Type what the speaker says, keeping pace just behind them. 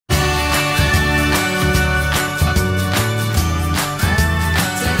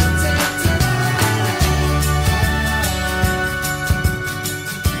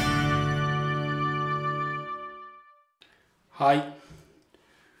Hi,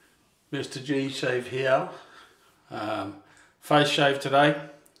 Mr. G Shave here. Face shave today.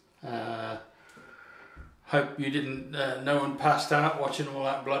 Hope you didn't, no one passed out watching all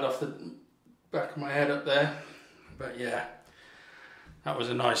that blood off the back of my head up there. But yeah, that was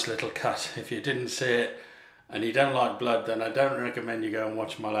a nice little cut. If you didn't see it and you don't like blood, then I don't recommend you go and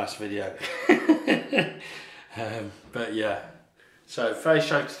watch my last video. But yeah, so face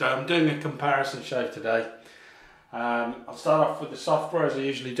shave today. I'm doing a comparison shave today. I'll start off with the software as I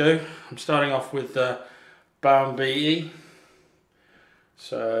usually do. I'm starting off with Balm BE.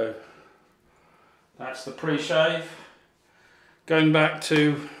 So that's the pre-shave. Going back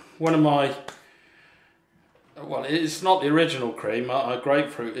to one of my, well, it's not the original cream.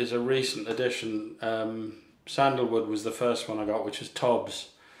 Grapefruit is a recent addition. Sandalwood was the first one I got, which is TOBS.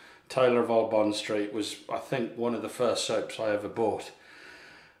 Taylor of Old Bond Street was, I think, one of the first soaps I ever bought.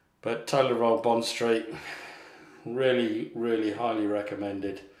 But Taylor of Old Bond Street, really, really highly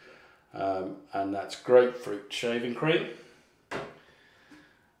recommended. And that's grapefruit shaving cream.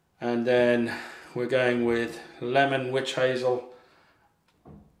 And then we're going with lemon, witch hazel,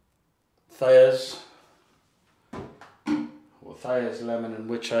 Thayers, or Thayers, lemon and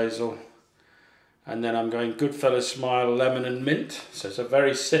witch hazel. And then I'm going Goodfella Smile, lemon and mint. So it's a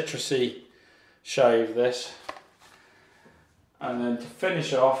very citrusy shave, this. And then to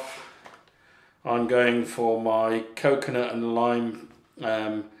finish off, I'm going for my coconut and lime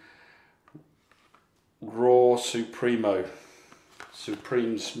raw Supremo.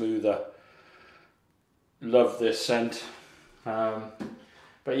 Supreme Smoother. Love this scent.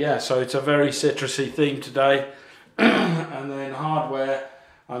 But yeah, so it's a very citrusy theme today. And then hardware,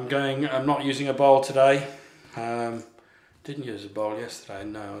 I'm not using a bowl today. Didn't use a bowl yesterday,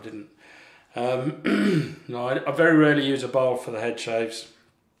 no I didn't. No, I very rarely use a bowl for the head shaves.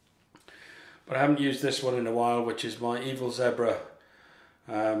 But I haven't used this one in a while, which is my Evil Zebra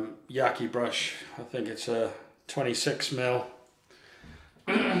Yaqi brush. I think it's a 26mm.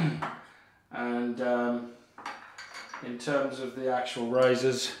 And in terms of the actual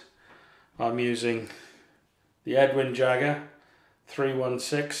razors, I'm using the Edwin Jagger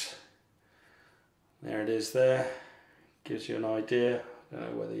 3one6. There it is there. Gives you an idea. I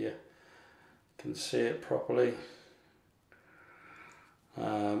don't know whether you can see it properly.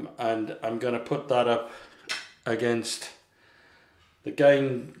 And I'm going to put that up against the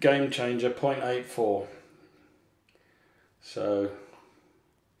Game Changer 0.84. So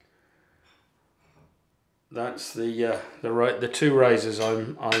that's the two razors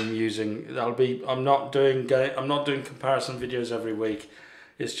I'm using. I'm not doing comparison videos every week.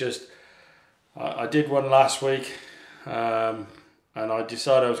 It's just I did one last week, and I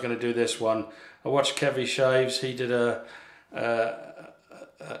decided I was going to do this one. I watched Kevy Shaves. He did a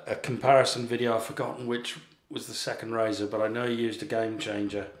comparison video. I've forgotten which was the second razor, but I know he used a Game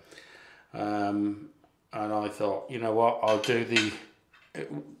Changer. And I thought, you know what, I'll do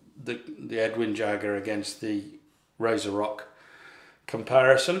the Edwin Jagger against the Razorock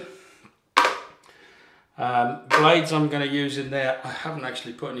comparison. Blades I'm going to use in there. I haven't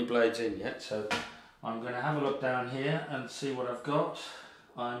actually put any blades in yet, so I'm going to have a look down here and see what I've got.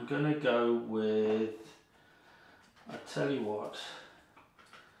 I'm going to go with, I tell you what,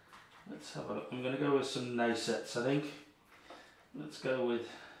 let's have a look. I'm going to go with some Nacets, I think. Let's go with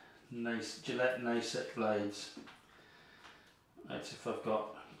Gillette Nacet blades. That's if I've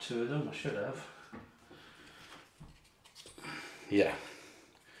got two of them. I should have. Yeah.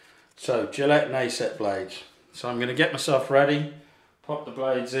 So Gillette Nacet blades. So I'm going to get myself ready, pop the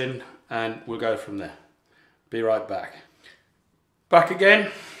blades in, and we'll go from there. Be right back. Back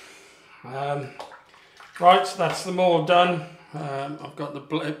again. Right, so that's them all done. I've got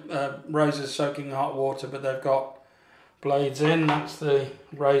the razors soaking in hot water, but they've got blades in. That's the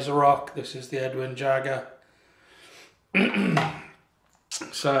Razorock. This is the Edwin Jagger.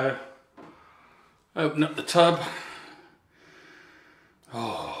 So open up the tub.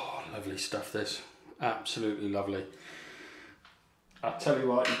 Oh, lovely stuff, this. Absolutely lovely. I tell you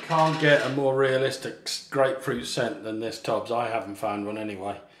what, you can't get a more realistic grapefruit scent than this TOBS. I haven't found one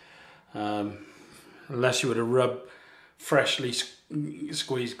anyway. Unless you were to rub freshly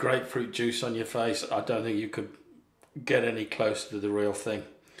squeezed grapefruit juice on your face, I don't think you could get any closer to the real thing.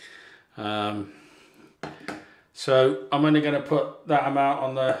 So I'm only going to put that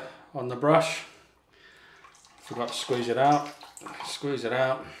amount on the brush. Forgot to squeeze it out. Squeeze it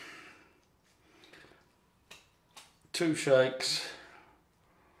out. 2 shakes.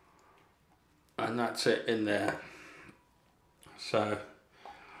 And that's it in there. So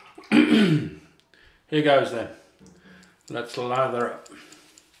here goes then. Let's lather up.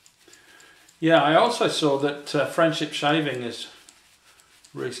 Yeah, I also saw that Friendship Shaving is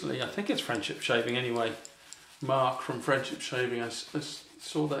recently, I think it's Friendship Shaving anyway, Mark from Friendship Shaving, I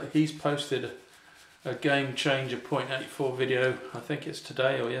saw that he's posted a Game Changer 0.84 video. I think it's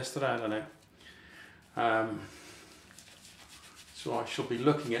today or yesterday, I don't know. So I shall be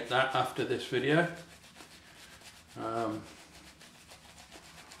looking at that after this video.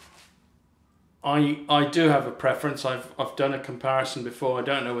 I do have a preference. I've done a comparison before. I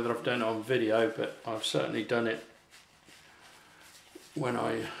don't know whether I've done it on video, but I've certainly done it when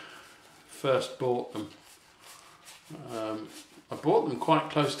I first bought them. I bought them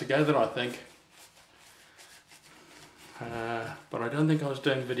quite close together, I think, but I don't think I was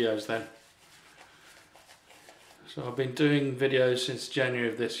doing videos then. So I've been doing videos since January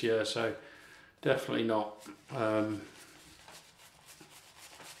of this year, so definitely not. Come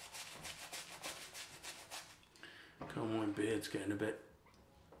on, my beard's getting a bit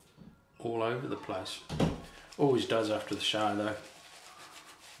all over the place. Always does after the shower though.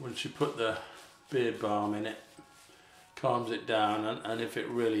 Once you put the beard balm in it, calms it down, and if it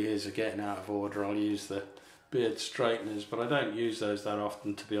really is getting out of order, I'll use the beard straighteners, but I don't use those that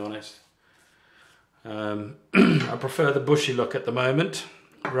often, to be honest. I prefer the bushy look at the moment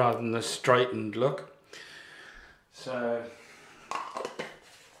rather than the straightened look. So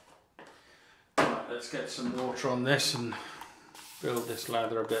right, let's get some water on this and build this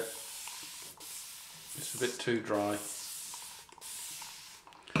lather a bit. It's a bit too dry.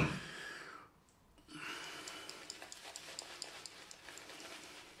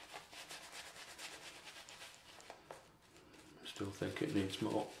 Still think it needs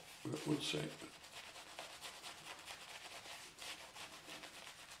more, but we'll see.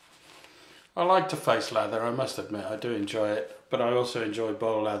 I like to face lather, I must admit, I do enjoy it, but I also enjoy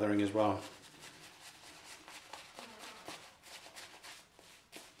bowl lathering as well.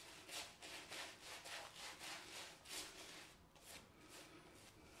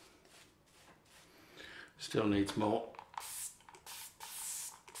 Still needs more.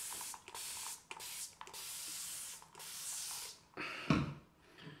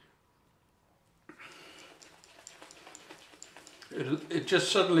 It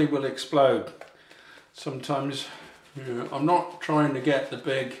just suddenly will explode. Sometimes, you know, I'm not trying to get the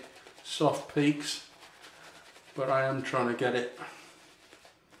big soft peaks, but I am trying to get it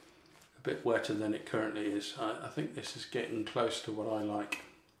a bit wetter than it currently is. I think this is getting close to what I like.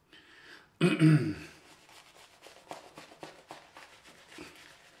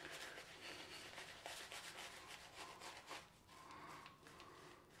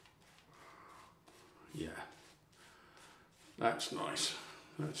 Yeah. That's nice.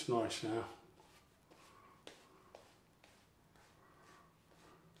 That's nice now.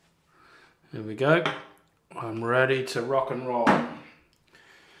 There we go. I'm ready to rock and roll.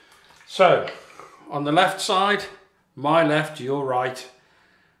 So, on the left side, my left, your right,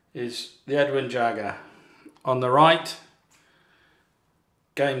 is the Edwin Jagger. On the right,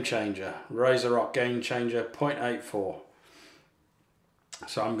 Game Changer, Razorock Game Changer 0.84.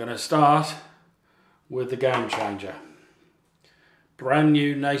 So I'm going to start with the Game Changer. Brand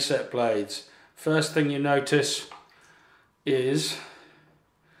new Nacet blades. First thing you notice is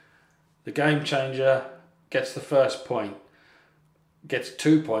the Game Changer gets the first point. Gets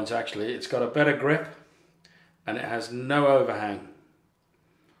 2 points actually. It's got a better grip and it has no overhang.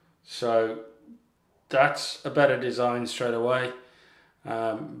 So that's a better design straight away.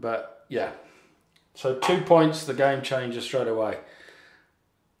 But yeah, so 2 points the Game Changer straight away.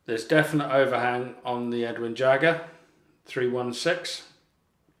 There's definite overhang on the Edwin Jagger 316.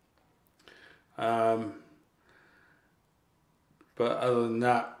 But other than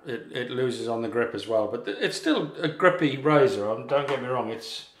that, it loses on the grip as well. But it's still a grippy razor. Don't get me wrong.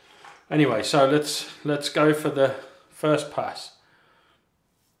 It's anyway. So let's go for the first pass.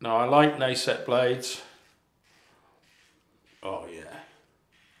 Now I like Nacet blades. Oh yeah,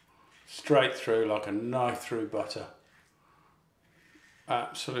 straight through like a knife through butter.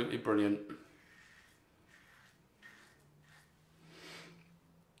 Absolutely brilliant.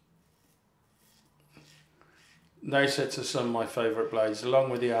 Nacets are some of my favourite blades, along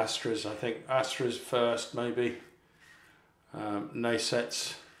with the Astras. I think Astras first, maybe.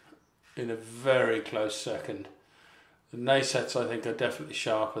 Nacets in a very close second. The Nacets, I think, are definitely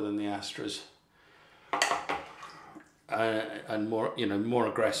sharper than the Astras, and more, you know, more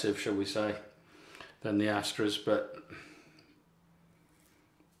aggressive, shall we say, than the Astras. But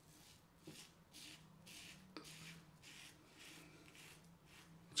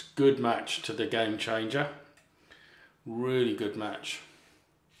it's a good match to the Game Changer. Really good match.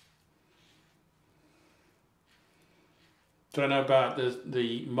 Don't know about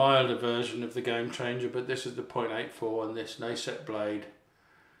the milder version of the Game Changer, but this is the .84, and this Nacet blade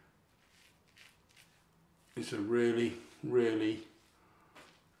is a really, really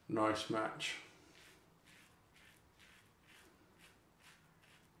nice match.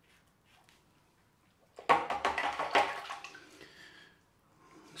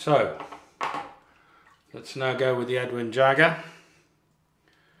 So let's now go with the Edwin Jagger.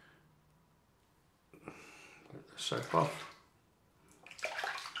 Put the soap off.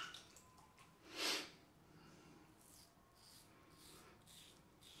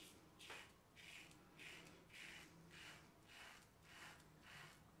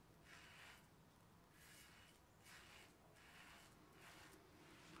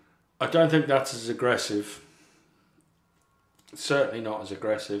 I don't think that's as aggressive. Certainly not as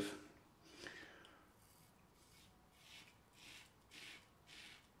aggressive.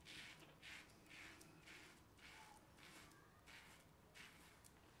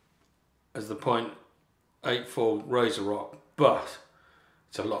 As the .84 Razorock, but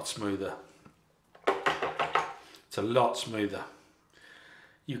it's a lot smoother. It's a lot smoother.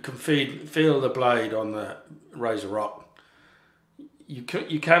 You can feel the blade on the Razorock. You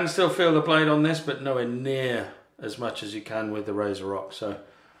can still feel the blade on this, but nowhere near as much as you can with the Razorock. So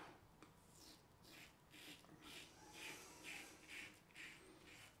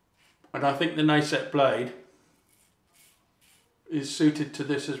and I think the Nacet blade is suited to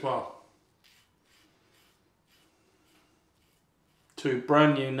this as well. Two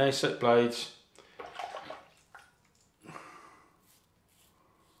brand new Nacet blades.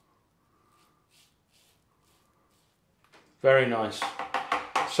 Very nice.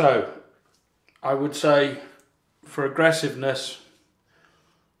 So I would say for aggressiveness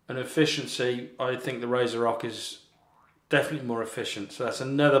and efficiency, I think the Razorock is definitely more efficient. So that's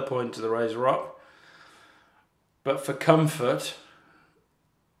another point to the Razorock. But for comfort,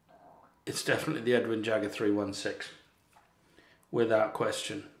 it's definitely the Edwin Jagger 316, without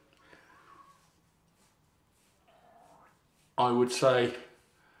question. I would say,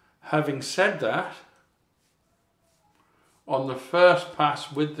 having said that, on the first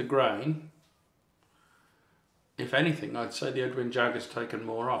pass with the grain, if anything, I'd say the Edwin Jagger's taken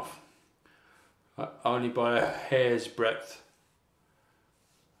more off. Only by a hair's breadth.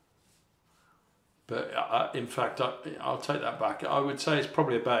 But in fact, I'll take that back. I would say it's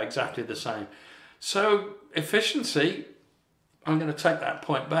probably about exactly the same. So efficiency, I'm going to take that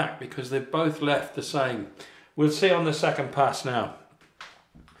point back because they've both left the same. We'll see on the second pass now.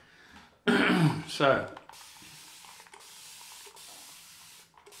 So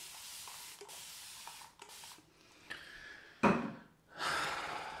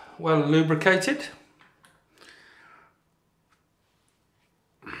well lubricated.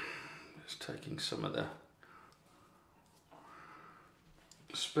 Just taking some of the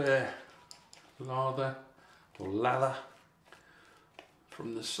spare lather or lather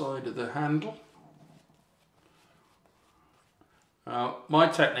from the side of the handle. My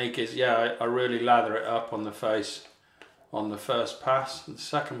technique is, yeah, I really lather it up on the face on the first pass, and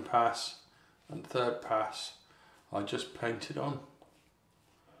second pass and third pass I just paint it on.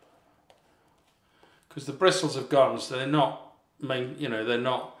 Because the bristles have gone, so they're not, they're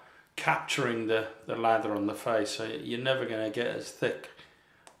not capturing the lather on the face, so you're never going to get as thick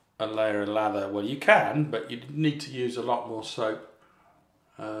a layer of lather. Well, you can, but you need to use a lot more soap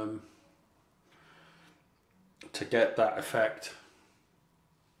to get that effect.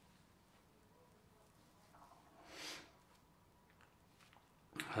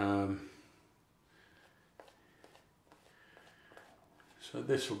 So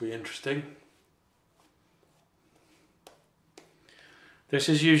this will be interesting. This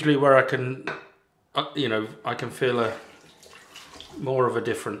is usually where I can, I can feel more of a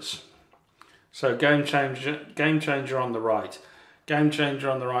difference. So Game Changer on the right. Game Changer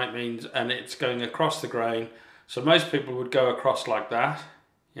on the right means, and it's going across the grain. So most people would go across like that,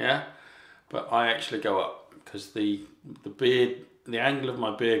 yeah. But I actually go up because the angle of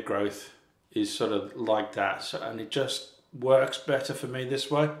my beard growth is sort of like that. So, and it just works better for me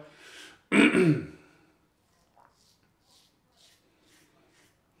this way.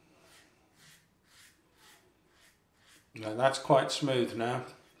 Now that's quite smooth now.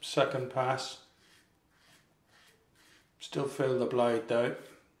 Second pass. Still feel the blade though.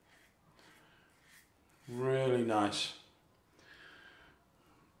 Really nice.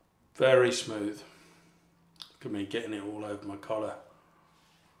 Very smooth. Look at me getting it all over my collar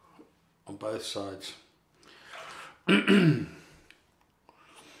on both sides.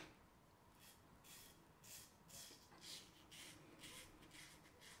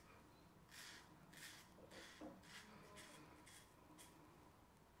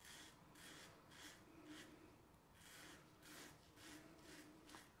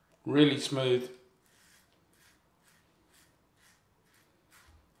 Really smooth.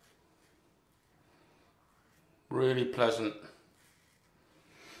 Really pleasant.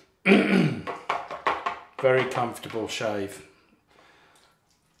 Very comfortable shave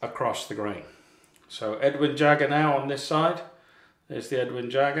across the grain. So Edwin Jagger now on this side. There's the Edwin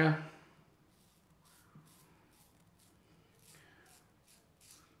Jagger.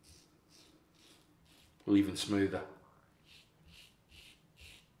 Even smoother.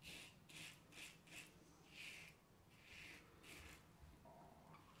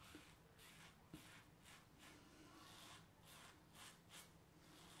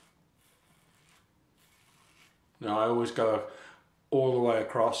 Now I always go all the way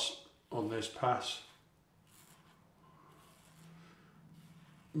across on this pass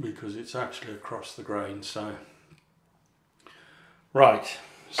because it's actually across the grain. So right,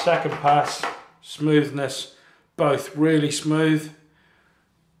 second pass, smoothness, both really smooth,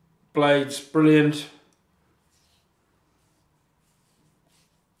 blades brilliant.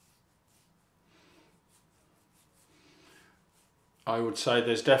 I would say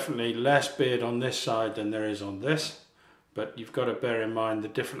there's definitely less beard on this side than there is on this, but you've got to bear in mind the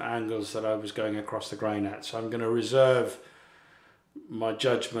different angles that I was going across the grain at. So I'm going to reserve my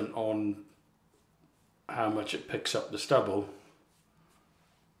judgment on how much it picks up the stubble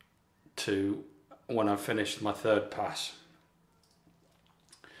to when I've finished my third pass.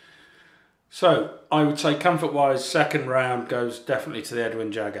 So I would say comfort wise, second round goes definitely to the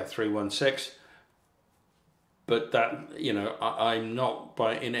Edwin Jagger 316. But that, you know, I'm not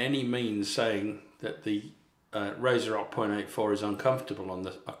by in any means saying that the Razorock 0.84 is uncomfortable on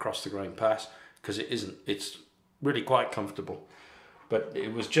the across the grain pass, because it isn't. It's really quite comfortable, but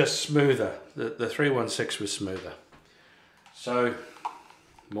it was just smoother. The 316 was smoother. So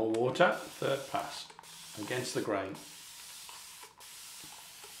more water, third pass against the grain.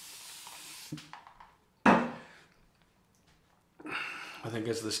 I think,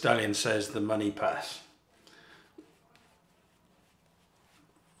 as the stallion says, the money pass.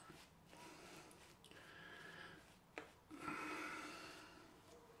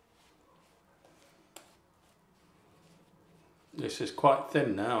 This is quite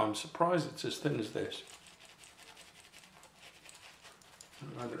thin now. I'm surprised it's as thin as this.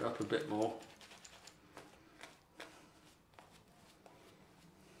 I'll add it up a bit more.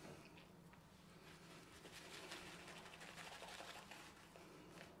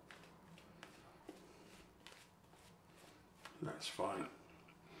 That's fine.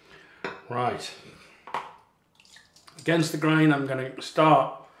 Right. Against the grain, I'm going to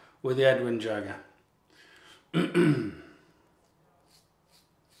start with the Edwin Jagger.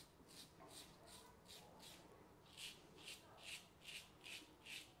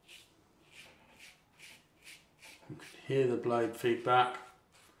 can hear the blade feedback.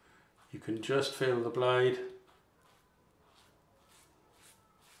 You can just feel the blade.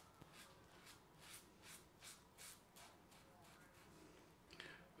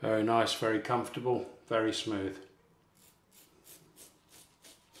 Very nice, very comfortable, very smooth.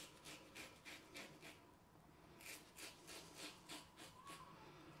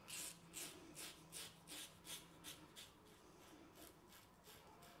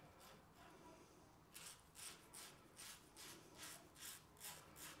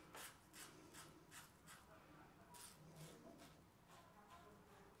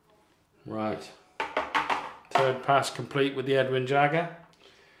 Right, third pass complete with the Edwin Jagger.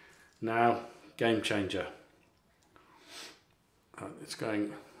 Now, Game Changer. It's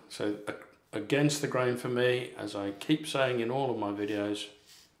going, so against the grain for me, as I keep saying in all of my videos,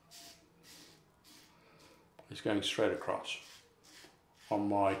 it's going straight across on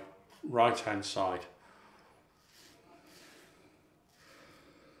my right hand side.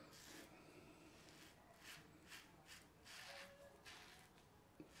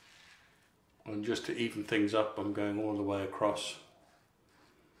 And just to even things up, I'm going all the way across.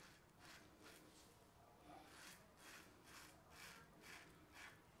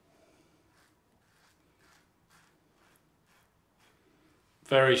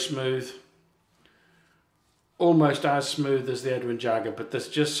 Very smooth, almost as smooth as the Edwin Jagger, but there's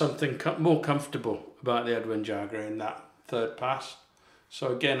just something more comfortable about the Edwin Jagger in that third pass.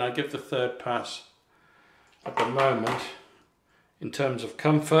 So again, I give the third pass at the moment, in terms of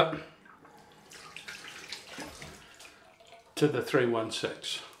comfort, to the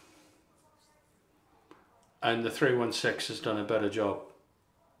 316. And the 316 has done a better job.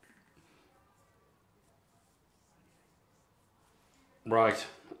 Right,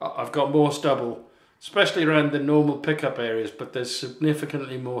 I've got more stubble, especially around the normal pickup areas, but there's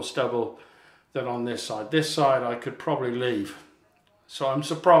significantly more stubble than on this side. This side I could probably leave. So I'm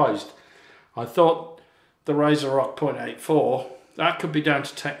surprised. I thought the Razorock 0.84, that could be down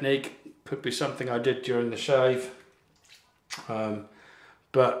to technique, could be something I did during the shave.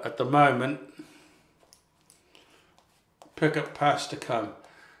 But at the moment, pickup pass to come.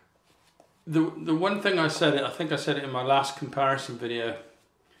 The one thing I think I said it in my last comparison video,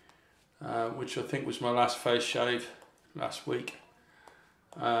 which I think was my last face shave last week.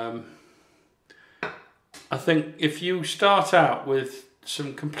 I think if you start out with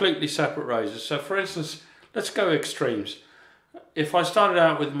some completely separate razors, so for instance, let's go extremes. If I started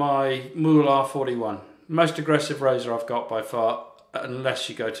out with my Mool R41, most aggressive razor I've got by far, unless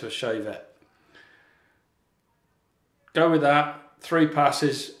you go to a shavette. Go with that, 3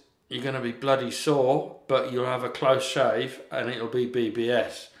 passes, you're going to be bloody sore, but you'll have a close shave and it'll be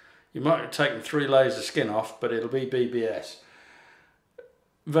BBS. You might have taken 3 layers of skin off, but it'll be BBS.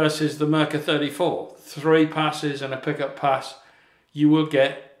 Versus the mrg34, 3 passes and a pickup pass, you will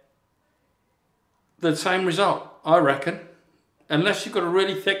get the same result, I reckon. Unless you've got a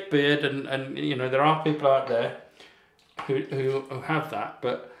really thick beard, and you know, there are people out there who have that,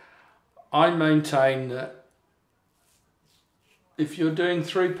 but I maintain that if you're doing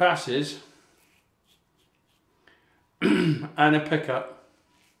 3 passes and a pickup,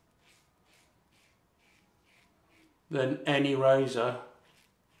 then any razor,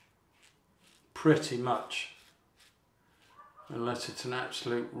 pretty much, unless it's an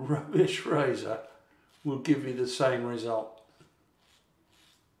absolute rubbish razor, will give you the same result.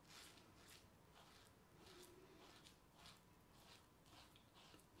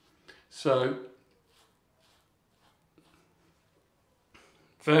 So,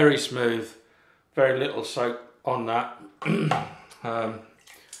 very smooth, very little soap on that.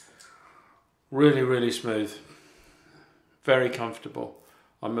 Really, really smooth, very comfortable.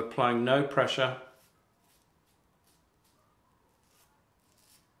 I'm applying no pressure.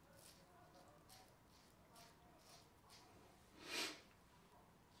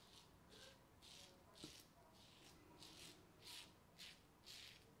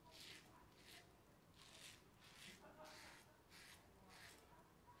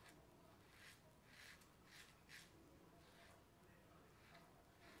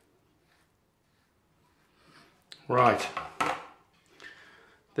 Right,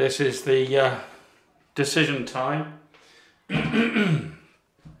 this is the decision time.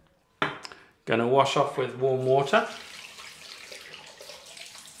 Gonna wash off with warm water.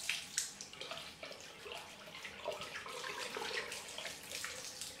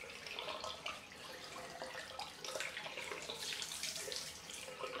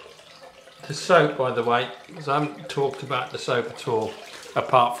 The soap, by the way, because I haven't talked about the soap at all,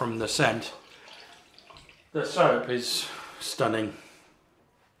 apart from the scent. The soap is stunning.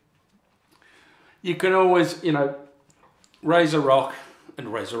 You can always, you know, Razorock,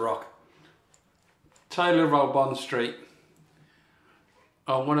 Taylor of Old Bond Street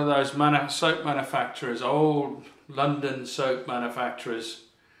are one of those soap manufacturers, old London soap manufacturers,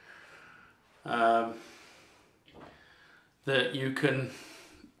 that you can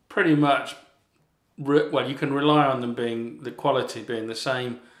pretty much, well, you can rely on them being, the quality being the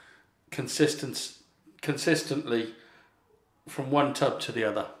same, consistently from one tub to the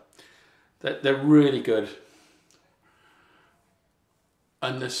other. They're really good,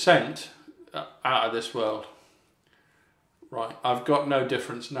 and the scent, out of this world. Right, I've got no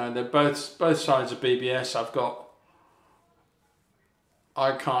difference now. They're both sides of BBS.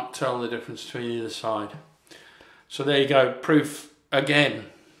 I can't tell the difference between either side. So there you go, proof again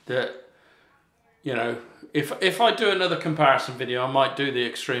that, you know, if I do another comparison video, I might do the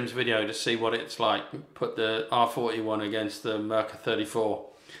extremes video to see what it's like. Put the R41 against the mrg34.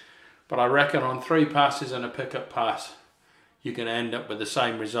 But I reckon on 3 passes and a pickup pass, you're going to end up with the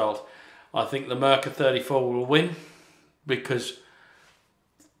same result. I think the mrg34 will win, because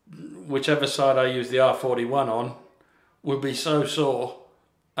whichever side I use the R41 on will be so sore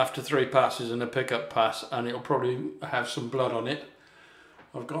after 3 passes and a pickup pass, and it'll probably have some blood on it.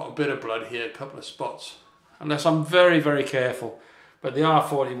 I've got a bit of blood here, a couple of spots, unless I'm very, very careful. But the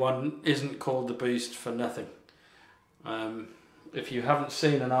R41 isn't called the Beast for nothing. If you haven't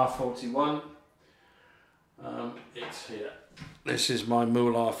seen an R41, it's here. This is my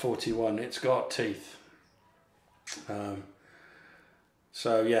Mool R41. It's got teeth.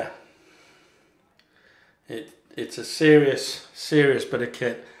 So yeah, it's a serious bit of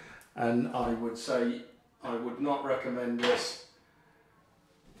kit, and I would say I would not recommend this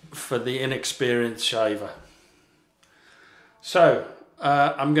for the inexperienced shaver. So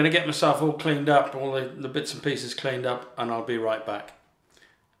I'm going to get myself all cleaned up, all the bits and pieces cleaned up, and I'll be right back.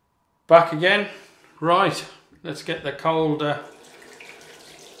 Back again. Right, let's get the cold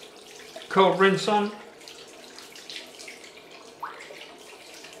cold rinse on.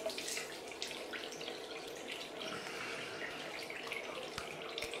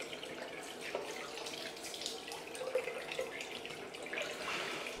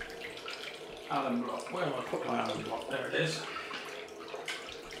 Allen block, where have I put my Allen block? There it is.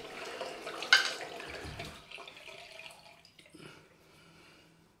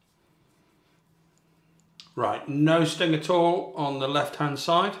 Right, no sting at all on the left hand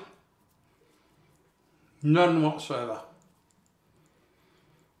side. None whatsoever.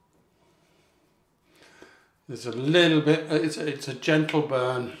 There's a little bit, it's a gentle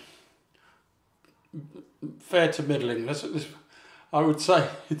burn, fair to middling. I would say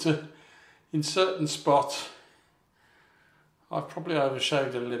it's in certain spots, I've probably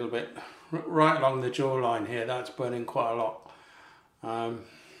overshaved a little bit. Right along the jawline here, that's burning quite a lot.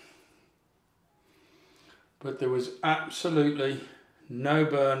 But there was absolutely no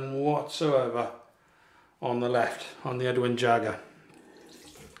burn whatsoever on the left, on the Edwin Jagger.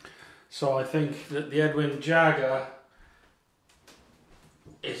 So I think that the Edwin Jagger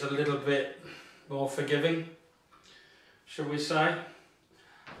is a little bit more forgiving, shall we say.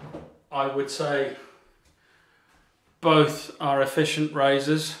 I would say both are efficient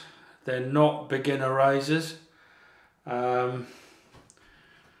razors. They're not beginner razors.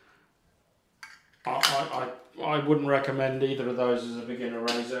 I wouldn't recommend either of those as a beginner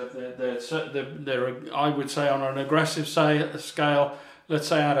razor. They're I would say on an aggressive scale, let's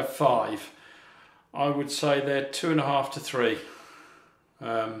say out of 5, I would say they're 2.5 to 3.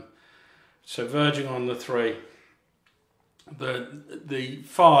 So verging on the 3. The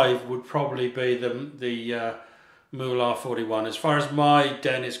 5 would probably be the Moolah 41 as far as my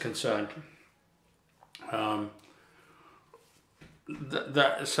den is concerned.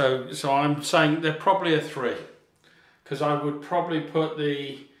 So I'm saying they're probably a 3, because I would probably put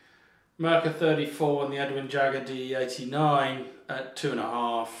the Merca 34 and the Edwin Jagger D89 at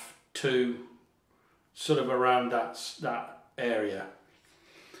 2.5, 2, sort of around that area.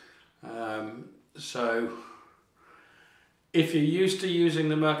 So if you're used to using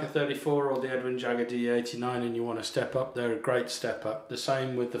the Merca 34 or the Edwin Jagger D89 and you want to step up, they're a great step up. The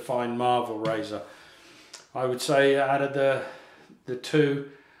same with the fine Marvel razor. I would say out of the two,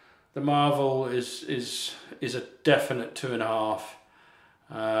 the Marvel is a definite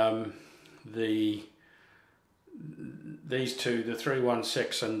 2.5. These two, the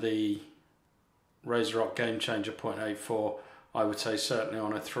 316 and the Razorock Game Changer 0.84, I would say certainly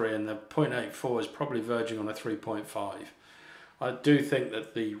on a 3, and the 0.84 is probably verging on a 3.5. I do think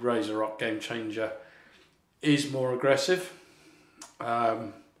that the Razorock Game Changer is more aggressive.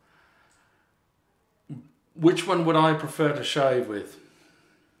 Which one would I prefer to shave with?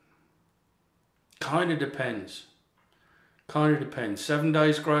 Kind of depends. 7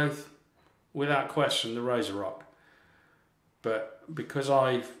 days growth, without question, the Razorock. But because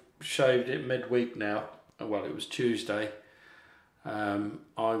I've shaved it midweek now, well, it was Tuesday, I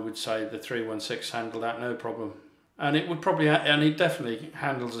would say the 316 handled that no problem. And it would probably, and it definitely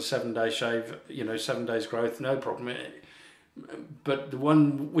handles a 7-day shave, 7 days growth, no problem. But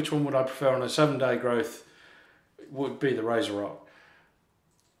which one would I prefer on a 7-day growth? Would be the Razorock.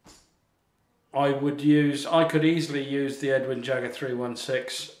 I could easily use the Edwin Jagger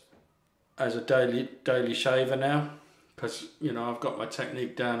 316 as a daily shaver now, because I've got my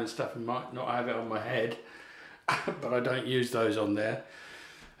technique down and stuff and might not have it on my head, but I don't use those on there.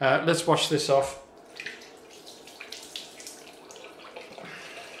 Let's wash this off.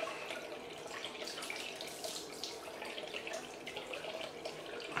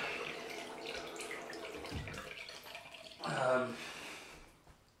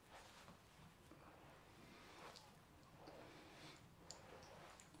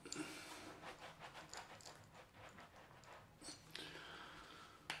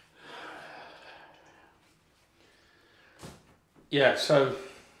 Yeah, so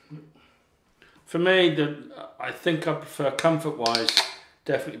for me, I think I prefer, comfort-wise,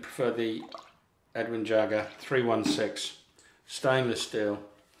 definitely prefer the Edwin Jagger 316 stainless steel.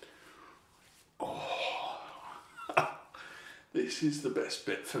 Oh, this is the best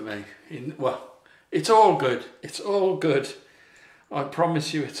bit for me. Well, it's all good. It's all good. I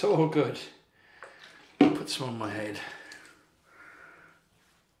promise you, it's all good. I'll put some on my head.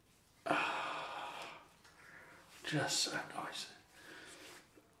 Just so nice.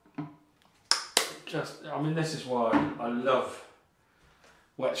 I mean, this is why I love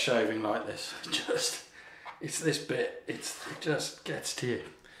wet shaving like this. It's this bit. It just gets to you.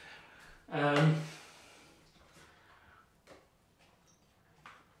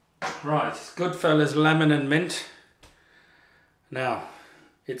 Right, Goodfella's lemon and mint. Now,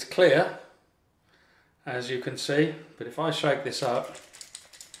 It's clear, as you can see, but if I shake this up,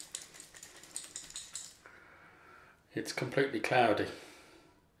 it's completely cloudy,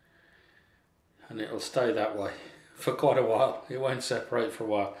 and it'll stay that way for quite a while. It won't separate for a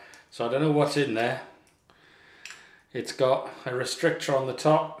while. So I don't know what's in there. It's got a restrictor on the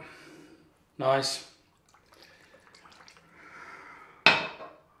top. Nice.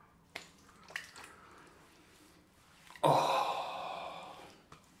 Oh,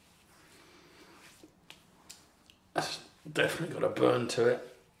 that's definitely got a burn to it.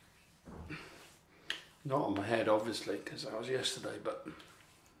 Not on my head, obviously, because that was yesterday, but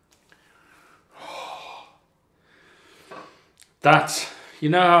that's, you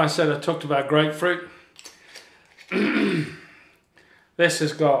know how I said I talked about grapefruit? This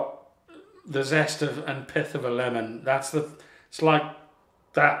has got the zest of and pith of a lemon. It's like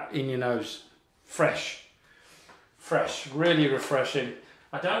that in your nose. Fresh, really refreshing.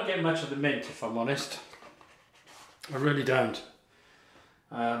 I don't get much of the mint, if I'm honest. I really don't.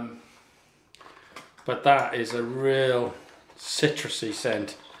 But that is a real citrusy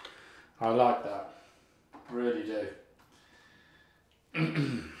scent. I like that, really do.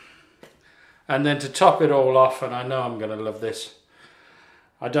 And then to top it all off, and I know I'm going to love this,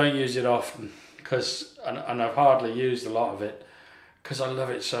 I don't use it often, and I've hardly used a lot of it, because I love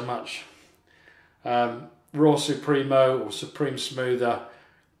it so much. Raw Supremo or Supreme Smoother,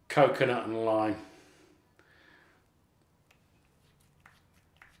 coconut and lime.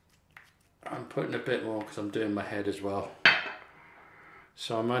 I'm putting a bit more because I'm doing my head as well.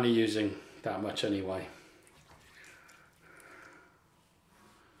 So I'm only using that much anyway.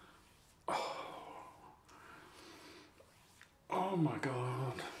 Oh my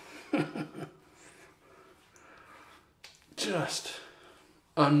God. Just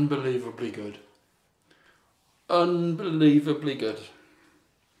unbelievably good. Unbelievably good.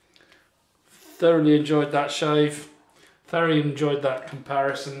 Thoroughly enjoyed that shave. Thoroughly enjoyed that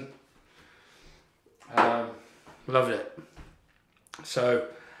comparison. Loved it. So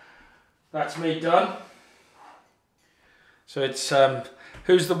that's me done. So it's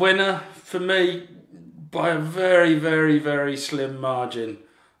who's the winner? For me, by a very, very, very slim margin,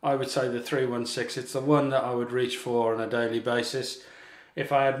 I would say the 316. It's the one that I would reach for on a daily basis.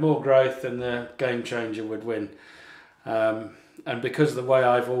 If I had more growth, then the Game Changer would win. And because of the way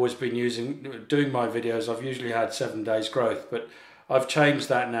I've always been doing my videos, I've usually had 7 days growth, but I've changed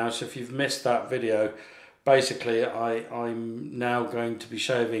that now. So if you've missed that video, basically I'm now going to be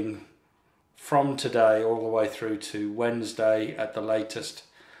shaving from today all the way through to Wednesday at the latest,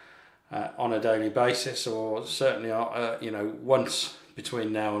 on a daily basis, or certainly you know, once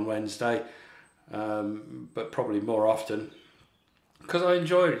between now and Wednesday, but probably more often, because I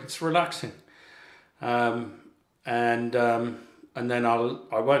enjoy it. It's relaxing. And then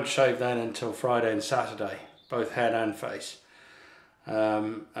I won't shave then until Friday and Saturday, both head and face.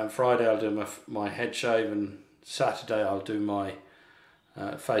 And Friday I'll do my head shave, and Saturday I'll do my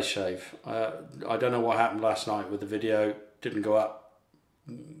face shave. I don't know what happened last night with the video. Didn't go up,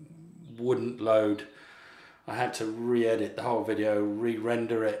 wouldn't load. I had to re-edit the whole video,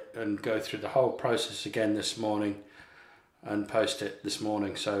 re-render it, and go through the whole process again this morning and post it this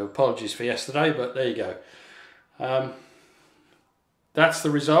morning. So apologies for yesterday, but there you go. That's the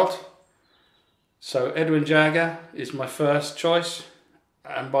result. So Edwin Jagger is my first choice,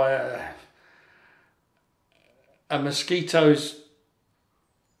 and by a mosquito's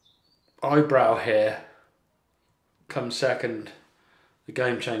eyebrow hair comes second. The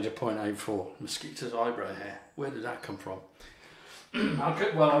Game Changer 0.84. Mosquito's eyebrow hair. Where did that come from?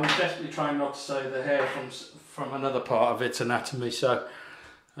 Well, I was definitely trying not to say the hair from another part of its anatomy. So,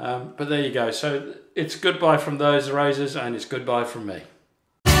 but there you go. So it's goodbye from those razors, and it's goodbye from me.